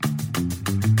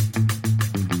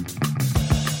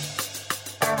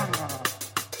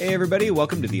Hey everybody,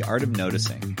 welcome to The Art of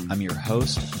Noticing. I'm your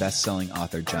host, best-selling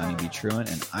author Johnny B. Truant,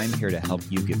 and I'm here to help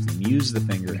you give the muse the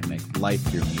finger and make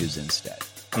life your muse instead.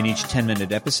 In each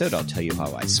 10-minute episode, I'll tell you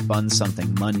how I spun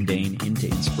something mundane into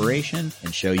inspiration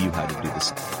and show you how to do the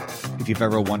same. If you've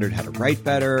ever wondered how to write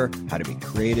better, how to be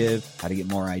creative, how to get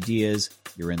more ideas,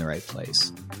 you're in the right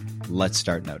place. Let's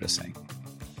start noticing.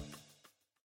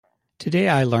 Today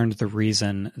I learned the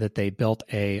reason that they built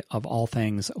of all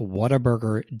things,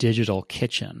 Whataburger digital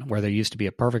kitchen, where there used to be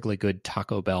a perfectly good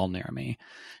Taco Bell near me.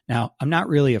 Now, I'm not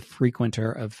really a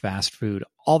frequenter of fast food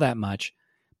all that much,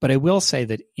 but I will say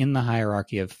that in the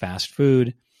hierarchy of fast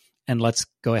food, and let's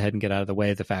go ahead and get out of the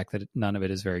way the fact that none of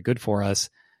it is very good for us,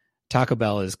 Taco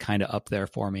Bell is kind of up there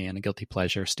for me in a guilty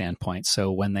pleasure standpoint.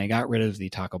 So when they got rid of the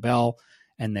Taco Bell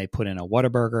and they put in a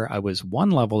Whataburger, I was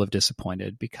one level of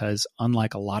disappointed because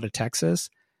unlike a lot of Texas,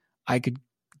 I could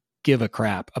give a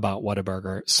crap about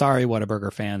Whataburger. Sorry,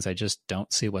 Whataburger fans, I just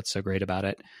don't see what's so great about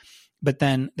it. But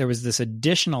then there was this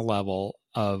additional level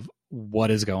of what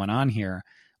is going on here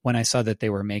when I saw that they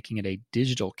were making it a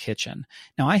digital kitchen.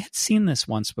 Now, I had seen this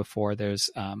once before. There's,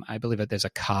 I believe that there's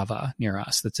a Cava near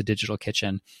us that's a digital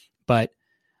kitchen, but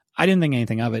I didn't think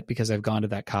anything of it because I've gone to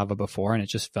that Cava before and it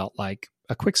just felt like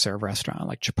a quick serve restaurant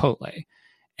like Chipotle.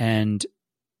 And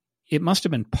it must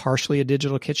have been partially a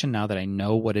digital kitchen now that I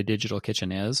know what a digital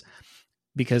kitchen is,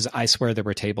 because I swear there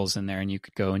were tables in there and you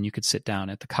could go and you could sit down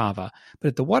at the Cava. But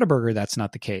at the Whataburger, that's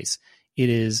not the case. It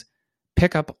is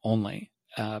pickup only,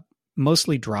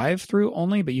 mostly drive-through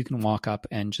only, but you can walk up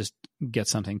and just get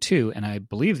something too. And I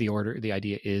believe the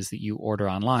idea is that you order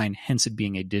online, hence it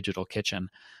being a digital kitchen.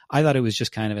 I thought it was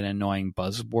just kind of an annoying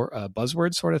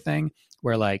buzzword sort of thing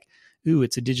where like, ooh,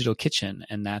 it's a digital kitchen.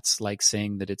 And that's like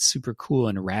saying that it's super cool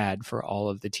and rad for all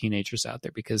of the teenagers out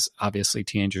there, because obviously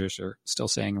teenagers are still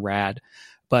saying rad.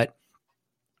 But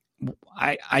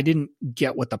I didn't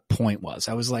get what the point was.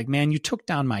 I was like, man, you took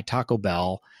down my Taco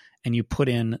Bell and you put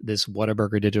in this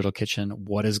Whataburger digital kitchen.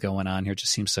 What is going on here? It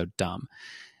just seems so dumb.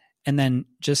 And then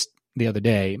just the other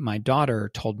day, my daughter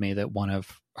told me that one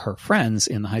of her friends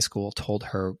in the high school told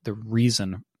her the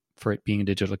reason for it being a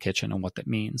digital kitchen and what that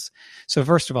means. So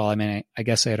first of all, I mean, I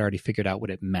guess I had already figured out what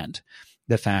it meant.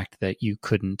 The fact that you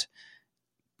couldn't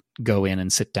go in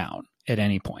and sit down at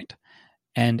any point.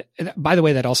 And by the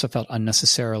way, that also felt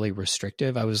unnecessarily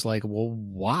restrictive. I was like, well,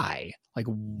 why? Like,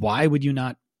 why would you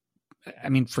not? I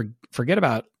mean, forget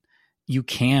about, you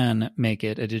can make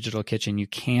it a digital kitchen. You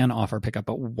can offer pickup,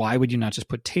 but why would you not just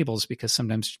put tables? Because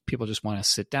sometimes people just want to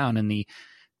sit down, and the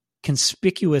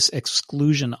conspicuous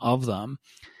exclusion of them,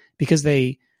 because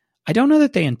I don't know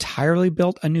that they entirely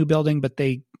built a new building, but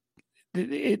they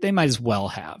might as well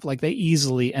have. Like they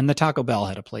easily, and the Taco Bell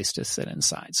had a place to sit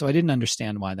inside. So I didn't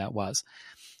understand why that was.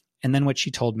 And then what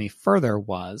she told me further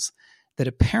was that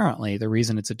apparently the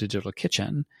reason it's a digital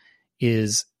kitchen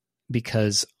is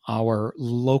because our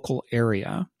local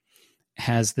area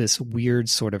has this weird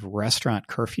sort of restaurant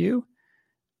curfew.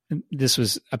 This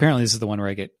is the one where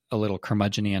I get a little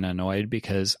curmudgeon-y and annoyed,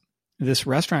 because this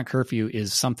restaurant curfew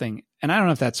is something, and I don't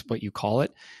know if that's what you call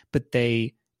it, but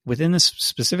within this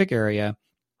specific area,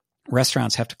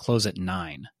 restaurants have to close at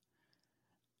 9.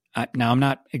 Now, I'm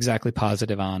not exactly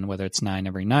positive on whether it's 9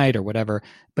 every night or whatever,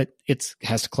 but they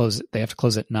have to close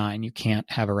at 9. You can't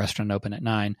have a restaurant open at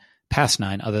 9, past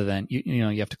 9, other than,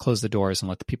 you have to close the doors and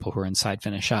let the people who are inside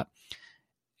finish up,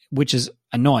 which is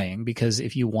annoying because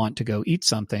if you want to go eat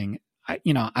something, I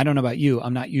don't know about you.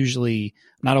 I'm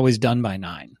not always done by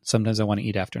 9. Sometimes I want to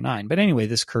eat after 9. But anyway,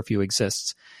 this curfew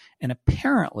exists. And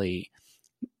apparently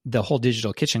the whole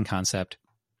digital kitchen concept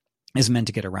is meant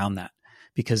to get around that,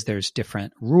 because there's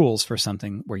different rules for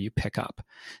something where you pick up.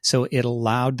 So it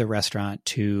allowed the restaurant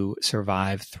to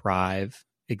survive, thrive,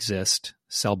 exist,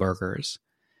 sell burgers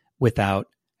without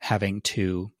having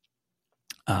to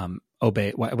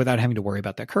without having to worry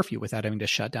about that curfew, without having to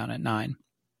shut down at 9.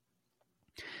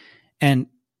 And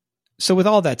so with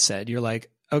all that said, you're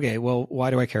like, okay, well, why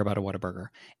do I care about a Whataburger?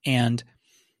 And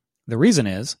the reason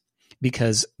is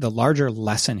because the larger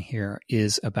lesson here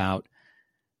is about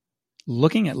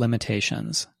looking at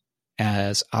limitations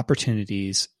as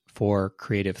opportunities for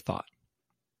creative thought.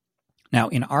 Now,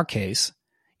 in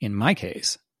my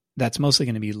case, that's mostly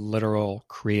going to be literal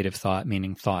creative thought,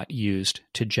 meaning thought used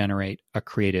to generate a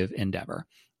creative endeavor,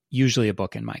 usually a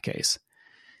book in my case.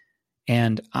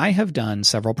 And I have done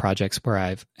several projects where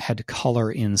I've had to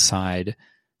color inside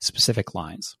specific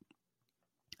lines.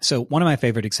 So one of my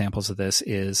favorite examples of this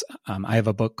is I have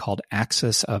a book called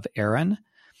Axis of Aaron,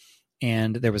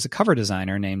 and there was a cover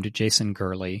designer named Jason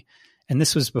Gurley, And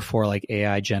this was before like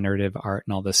AI generative art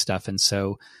and all this stuff. And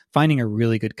so finding a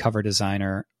really good cover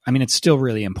designer, I mean, it's still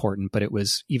really important, but it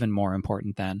was even more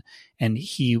important then. And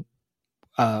his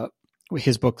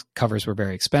book covers were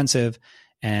very expensive.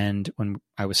 And when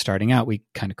I was starting out, we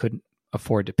kind of couldn't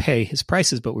afford to pay his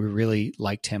prices, but we really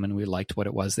liked him and we liked what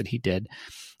it was that he did.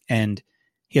 And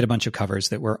he had a bunch of covers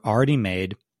that were already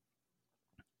made,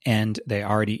 and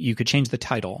you could change the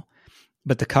title,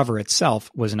 but the cover itself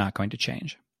was not going to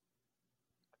change.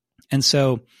 And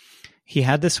so he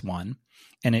had this one,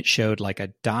 and it showed like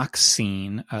a dock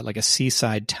scene, like a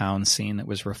seaside town scene that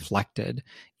was reflected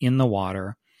in the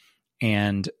water.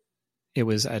 And it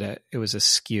was at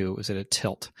a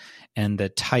tilt, and the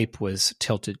type was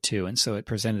tilted too. And so it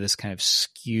presented this kind of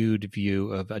skewed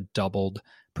view of a doubled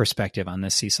perspective on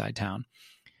this seaside town.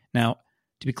 Now,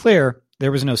 to be clear,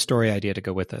 there was no story idea to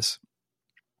go with this.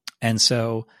 And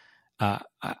so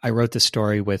I wrote this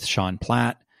story with Sean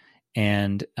Platt,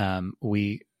 and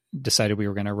we decided we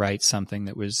were going to write something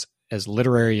that was as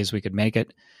literary as we could make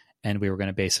it, and we were going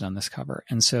to base it on this cover.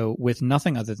 And so with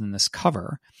nothing other than this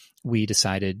cover, we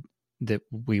decided that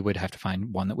we would have to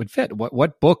find one that would fit.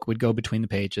 What book would go between the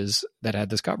pages that had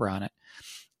this cover on it?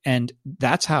 And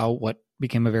that's how what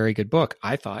became a very good book,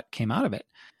 I thought, came out of it.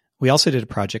 We also did a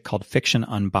project called Fiction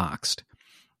Unboxed,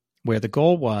 where the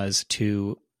goal was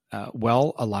to, a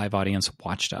live audience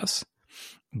watched us,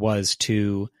 was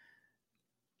to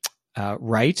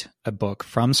write a book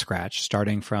from scratch,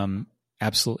 starting from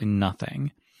absolutely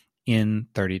nothing, in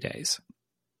 30 days.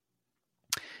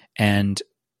 And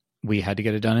we had to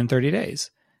get it done in 30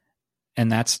 days.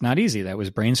 And that's not easy. That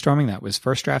was brainstorming. That was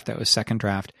first draft. That was second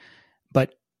draft.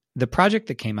 But the project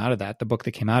that came out of that, the book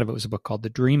that came out of it, was a book called The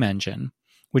Dream Engine,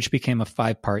 which became a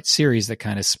 5-part series that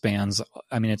kind of spans,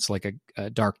 I mean, it's like a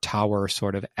Dark Tower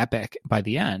sort of epic by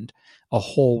the end, a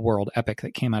whole world epic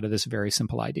that came out of this very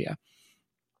simple idea.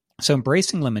 So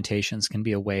embracing limitations can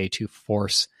be a way to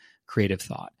force creative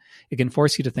thought. It can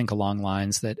force you to think along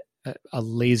lines that a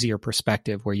lazier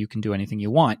perspective where you can do anything you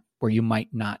want, where you might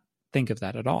not think of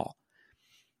that at all.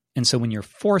 And so when you're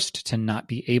forced to not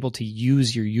be able to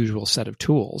use your usual set of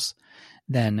tools,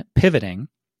 then pivoting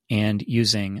and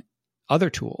using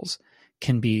other tools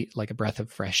can be like a breath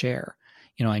of fresh air.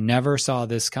 You know, I never saw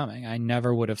this coming. I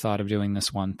never would have thought of doing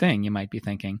this one thing, you might be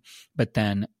thinking, but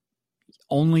then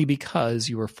only because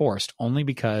you were forced, only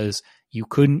because you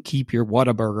couldn't keep your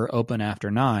Whataburger open after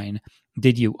 9,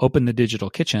 did you open the digital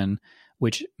kitchen,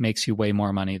 which makes you way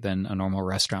more money than a normal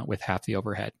restaurant with half the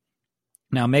overhead.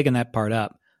 Now, making that part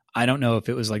up, I don't know if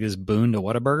it was like this boon to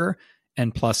Whataburger,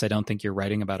 and plus I don't think you're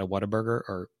writing about a Whataburger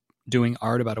or doing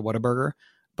art about a Whataburger,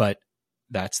 but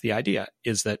that's the idea,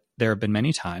 is that there have been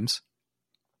many times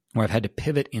where I've had to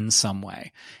pivot in some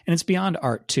way. And it's beyond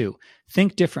art too.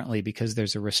 Think differently because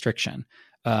there's a restriction.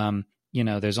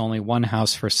 There's only one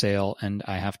house for sale and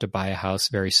I have to buy a house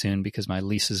very soon because my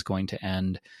lease is going to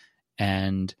end.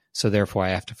 And so therefore I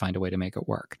have to find a way to make it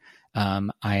work.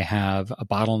 I have a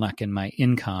bottleneck in my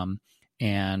income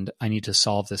and I need to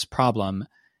solve this problem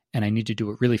and I need to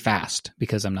do it really fast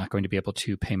because I'm not going to be able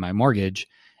to pay my mortgage.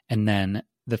 And then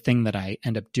the thing that I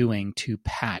end up doing to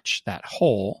patch that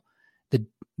hole,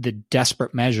 the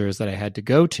desperate measures that I had to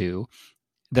go to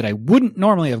that I wouldn't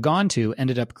normally have gone to,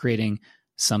 ended up creating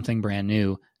something brand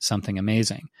new, something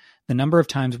amazing. The number of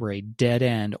times where a dead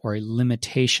end or a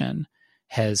limitation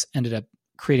has ended up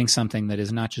creating something that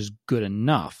is not just good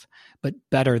enough, but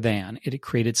better than. It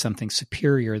created something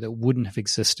superior that wouldn't have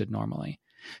existed normally.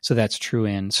 So that's true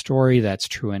in story, that's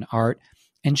true in art,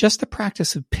 and just the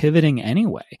practice of pivoting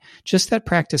anyway, just that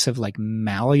practice of like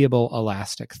malleable,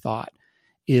 elastic thought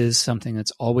is something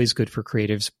that's always good for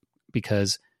creatives,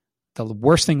 because the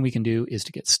worst thing we can do is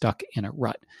to get stuck in a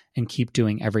rut and keep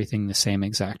doing everything the same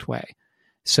exact way.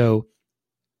 So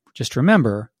just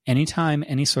remember, anytime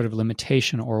any sort of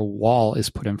limitation or wall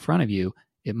is put in front of you,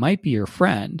 it might be your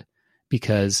friend,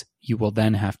 because you will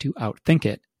then have to outthink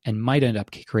it and might end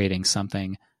up creating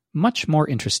something much more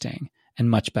interesting and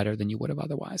much better than you would have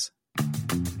otherwise.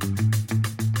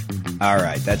 All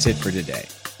right, that's it for today.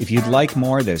 If you'd like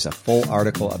more, there's a full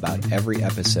article about every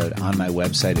episode on my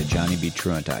website at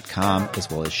johnnybtruant.com, as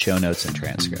well as show notes and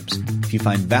transcripts. If you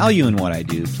find value in what I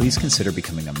do, please consider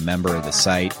becoming a member of the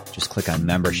site. Just click on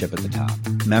membership at the top.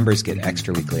 Members get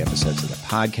extra weekly episodes of the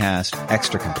podcast,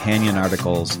 extra companion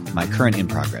articles, my current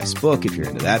in-progress book, if you're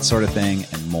into that sort of thing,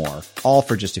 and more, all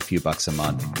for just a few bucks a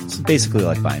month. It's basically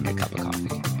like buying me a cup of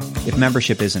coffee. If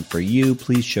membership isn't for you,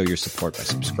 please show your support by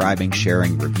subscribing,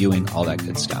 sharing, reviewing, all that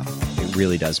good stuff. It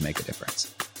really does make a difference.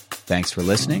 Thanks for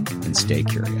listening, and stay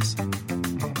curious.